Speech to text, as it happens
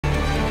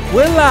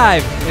We're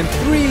live in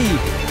 3,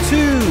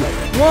 2,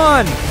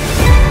 1.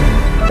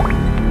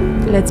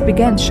 Let's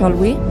begin, shall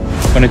we?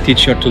 I'm going to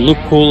teach you how to look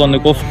cool on the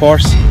golf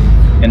course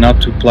and how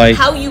to play.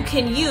 How you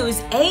can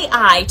use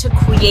AI to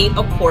create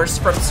a course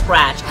from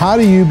scratch. How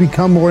do you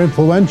become more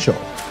influential?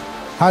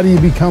 How do you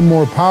become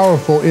more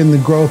powerful in the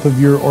growth of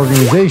your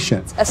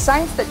organization? A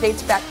science that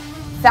dates back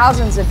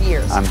thousands of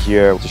years. I'm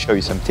here to show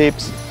you some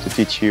tips, to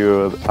teach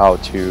you how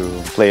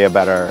to play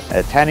better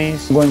at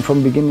tennis. Going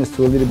from beginners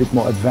to a little bit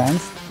more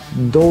advanced,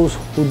 those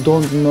who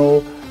don't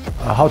know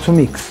how to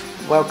mix.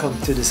 Welcome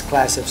to this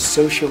class of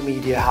social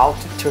media, how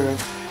to turn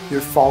your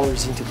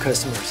followers into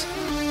customers.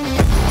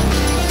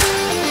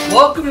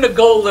 Welcome to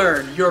Go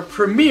Learn, your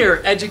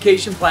premier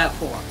education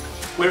platform.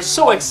 We're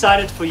so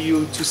excited for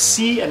you to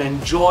see and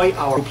enjoy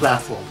our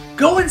platform.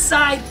 Go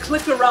inside,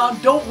 click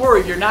around, don't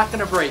worry, you're not going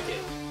to break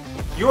it.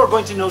 You are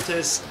going to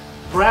notice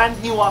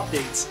brand new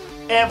updates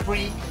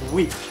every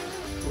week.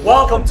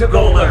 Welcome to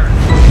Go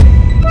Learn.